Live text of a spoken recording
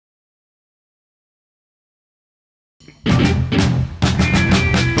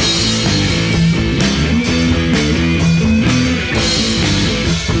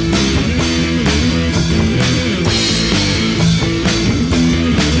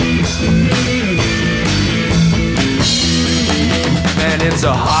It's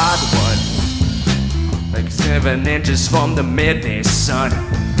a hard one, like 7 inches from the midday sun.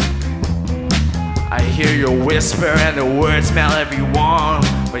 I hear your whisper and the words smell everyone,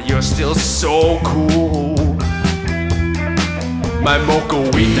 but you're still so cool. My mocha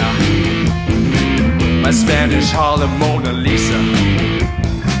Wita, my Spanish Harlem Mona Lisa.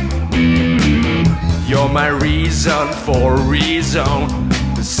 You're my reason for a reason,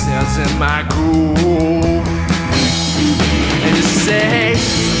 the sense in my groove. And you say,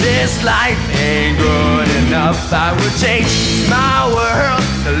 this life ain't good enough. I would change my world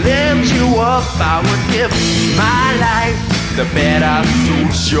to lift you up. I would give my life the better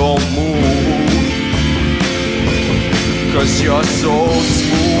suits your mood, 'cause you're so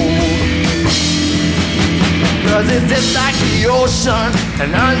smooth. 'Cause it's just like the ocean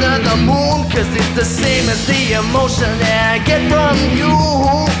and under the moon, 'cause it's the same as the emotion that I get from you.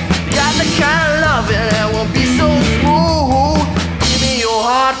 Got the kind of loving that will be so smooth. Give me your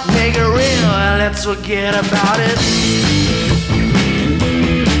heart, make it real, and let's forget about it.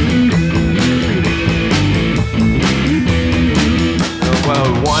 Well,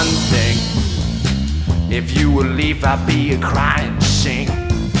 one thing, if you would leave, I'd be a crying machine.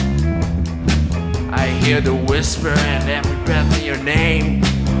 I hear the whisper and every breath of your name,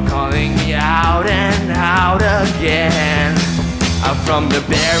 calling me out and out again. I'm from the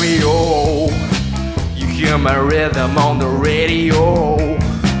barrio, you hear my rhythm on the radio.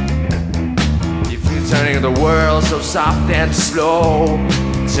 You feel turning the world so soft and slow,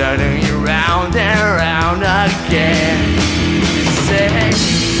 turning you round and round again. You say,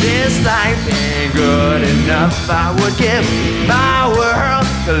 this life ain't good enough. I would give my world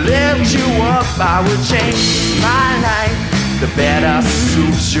to lift you up. I would change my life, the better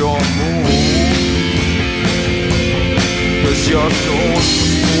suits your mood, 'cause you're so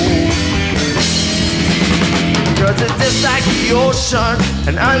smooth. 'Cause it's just like the ocean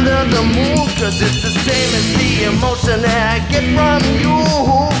and under the moon, 'cause it's the same as the emotion that I get from you.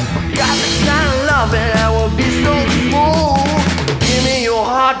 Got the kind of loving that will be so smooth. Give me your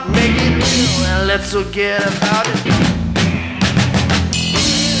heart, make it real, and let's forget about it.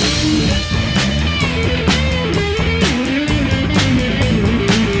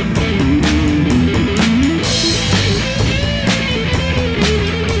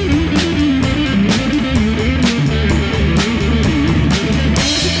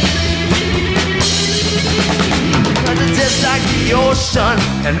 Ocean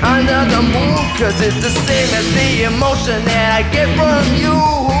and under the moon, 'cause it's the same as the emotion that I get from you.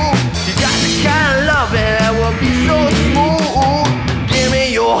 You got the kind of loving that will be so smooth. Give me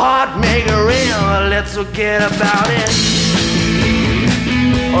your heart, make it real, let's forget about it.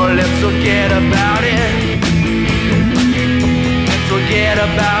 Oh, let's forget about it. Let's forget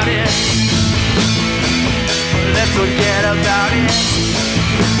about it. Let's forget about it.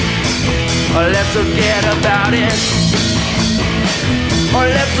 Oh, let's forget about it. Oh,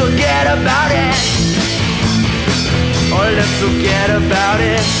 let's forget about it. Oh, let's forget about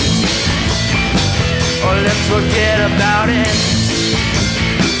it. Oh, let's forget about it.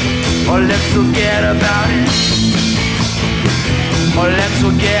 Oh, let's forget about it. Oh, let's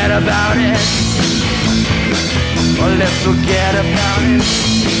forget about it. Oh, let's forget about it.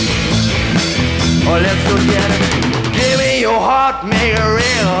 Oh, let's forget it. Give me your heart, make it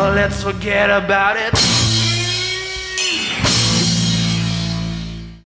real. Let's forget about it.